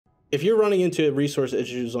If you're running into resource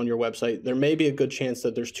issues on your website, there may be a good chance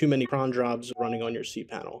that there's too many cron jobs running on your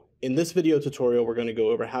cPanel. In this video tutorial, we're going to go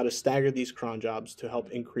over how to stagger these cron jobs to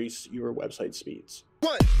help increase your website speeds.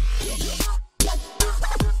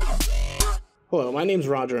 Hello, my name's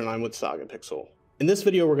Roger and I'm with Saga Pixel. In this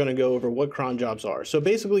video, we're going to go over what cron jobs are. So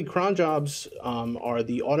basically, cron jobs are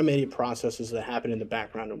the automated processes that happen in the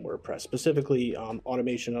background in WordPress, specifically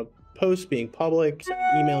automation of posts being public,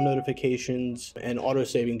 email notifications, and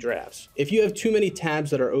auto-saving drafts. If you have too many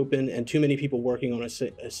tabs that are open and too many people working on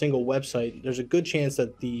a single website, there's a good chance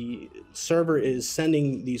that the server is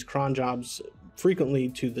sending these cron jobs frequently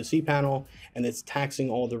to the cPanel, and it's taxing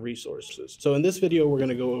all the resources. So in this video, we're going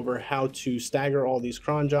to go over how to stagger all these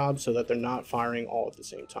cron jobs so that they're not firing all at the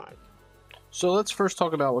same time. So let's first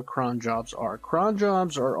talk about what cron jobs are. Cron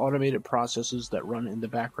jobs are automated processes that run in the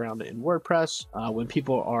background in WordPress when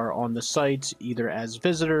people are on the site, either as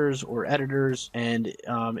visitors or editors, and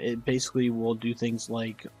it basically will do things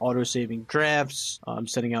like auto-saving drafts,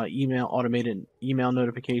 sending out automated email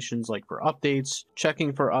notifications like for updates,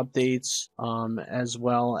 checking for updates, as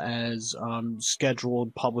well as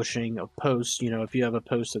scheduled publishing of posts. You know, if you have a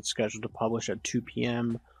post that's scheduled to publish at 2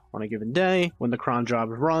 p.m. on a given day, when the cron job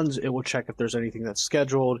runs, it will check if there's anything that's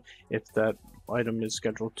scheduled. If that item is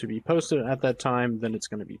scheduled to be posted at that time, then it's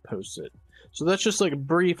going to be posted. So that's just like a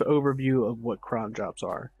brief overview of what cron jobs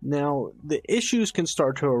are. Now, the issues can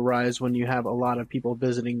start to arise when you have a lot of people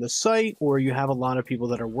visiting the site, or you have a lot of people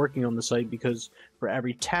that are working on the site, because for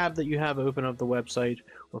every tab that you have open of the website,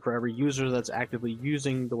 or for every user that's actively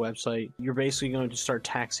using the website, you're basically going to start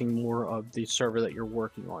taxing more of the server that you're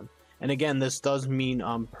working on. And again, this does mean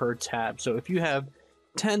per tab. So if you have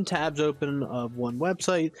 10 tabs open of one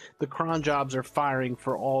website, the cron jobs are firing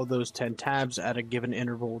for all those 10 tabs at a given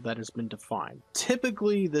interval that has been defined.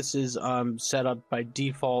 Typically, this is set up by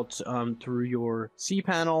default through your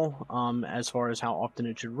cPanel as far as how often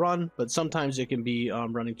it should run, but sometimes it can be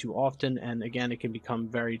running too often, and again, it can become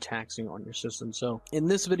very taxing on your system. So in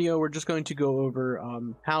this video, we're just going to go over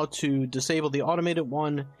how to disable the automated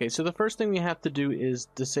one. Okay, so the first thing we have to do is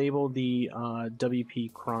disable the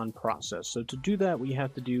wp-cron process. So to do that, we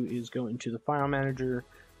have to do is go into the file manager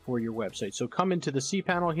for your website. So come into the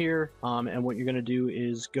cPanel here, and what you're going to do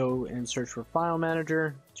is go and search for file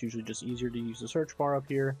manager. It's usually just easier to use the search bar up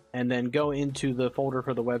here, and then go into the folder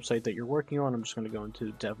for the website that you're working on. I'm just going to go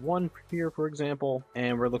into dev1 here, for example,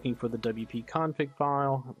 and we're looking for the wp-config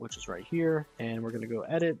file, which is right here, and we're going to go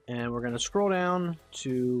edit, and we're going to scroll down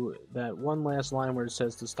to that one last line where it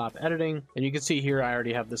says to stop editing, and you can see here I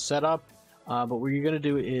already have this set up. But what you're going to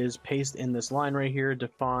do is paste in this line right here,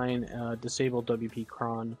 define disable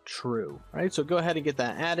wp-cron true. All right, so go ahead and get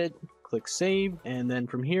that added, click save, and then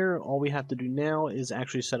from here, all we have to do now is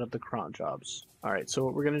actually set up the cron jobs. All right, so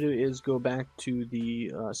what we're going to do is go back to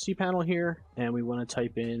the cPanel here, and we want to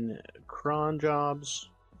type in cron jobs.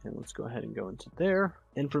 And let's go ahead and go into there.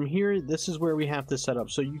 And from here, this is where we have to set up.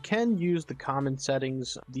 So you can use the common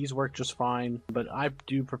settings. These work just fine, but I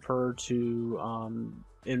do prefer to,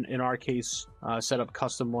 in our case, set up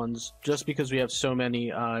custom ones, just because we have so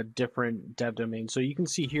many different dev domains. So you can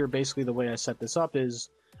see here, basically the way I set this up is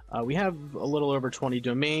we have a little over 20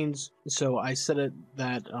 domains. So I set it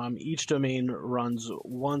that each domain runs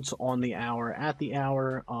once on the hour at the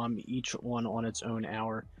hour, each one on its own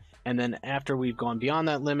hour. And then after we've gone beyond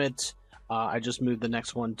that limit, I just moved the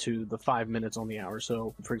next one to the 5 minutes on the hour.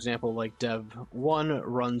 So for example, like dev1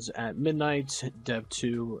 runs at midnight,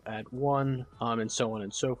 dev2 at 1, and so on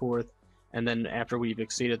and so forth. And then after we've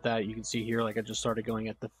exceeded that, you can see here, like I just started going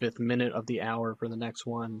at the 5th minute of the hour for the next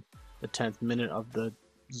one, the 10th minute of the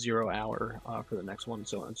 0 hour for the next one, and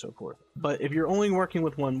so on and so forth. But if you're only working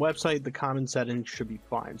with one website, the common settings should be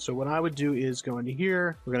fine. So what I would do is go into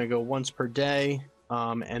here, we're going to go once per day.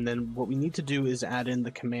 And then what we need to do is add in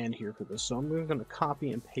the command here for this. So I'm going to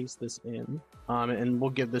copy and paste this in, and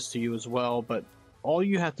we'll give this to you as well. But all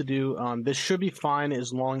you have to do, this should be fine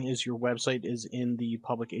as long as your website is in the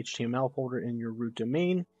public HTML folder in your root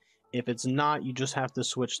domain. If it's not, you just have to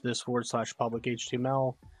switch this /public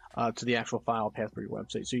HTML to the actual file path for your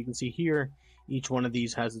website. So you can see here, each one of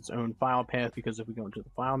these has its own file path, because if we go into the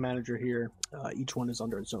file manager here, each one is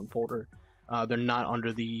under its own folder. They're not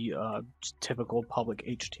under the typical public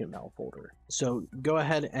HTML folder. So go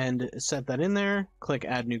ahead and set that in there, click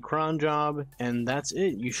add new cron job, and that's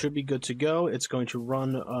it. You should be good to go. It's going to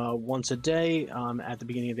run once a day at the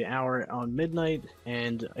beginning of the hour on midnight.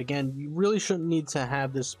 And again, you really shouldn't need to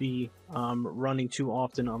have this be running too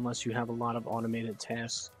often unless you have a lot of automated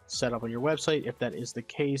tasks set up on your website. If that is the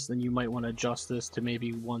case, then you might want to adjust this to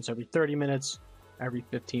maybe once every 30 minutes, every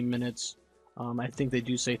 15 minutes, I think they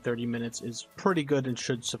do say 30 minutes is pretty good and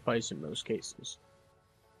should suffice in most cases.